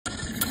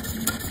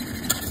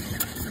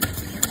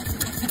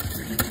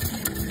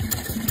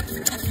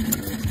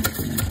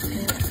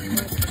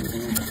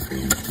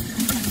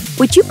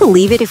Would you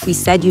believe it if we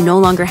said you no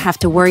longer have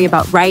to worry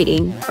about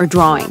writing or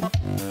drawing?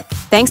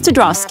 Thanks to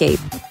Drawscape,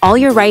 all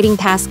your writing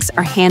tasks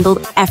are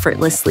handled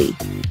effortlessly,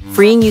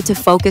 freeing you to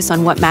focus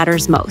on what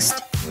matters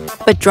most.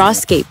 But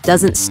Drawscape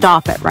doesn't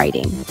stop at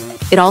writing.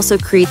 It also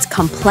creates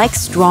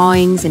complex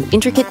drawings and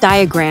intricate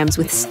diagrams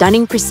with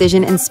stunning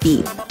precision and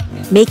speed,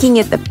 making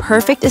it the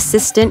perfect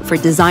assistant for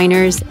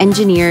designers,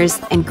 engineers,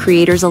 and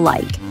creators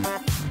alike.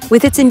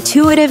 With its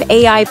intuitive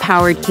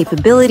AI-powered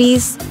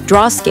capabilities,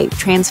 Drawscape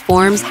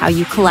transforms how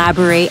you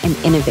collaborate and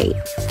innovate,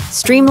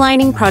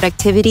 streamlining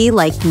productivity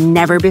like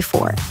never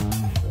before.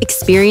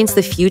 Experience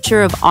the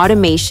future of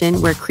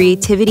automation where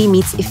creativity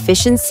meets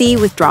efficiency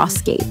with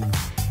Drawscape.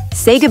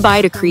 Say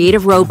goodbye to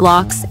creative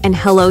roadblocks and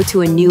hello to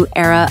a new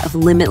era of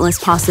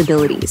limitless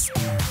possibilities.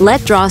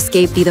 Let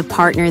Drawscape be the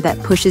partner that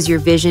pushes your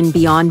vision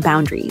beyond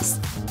boundaries.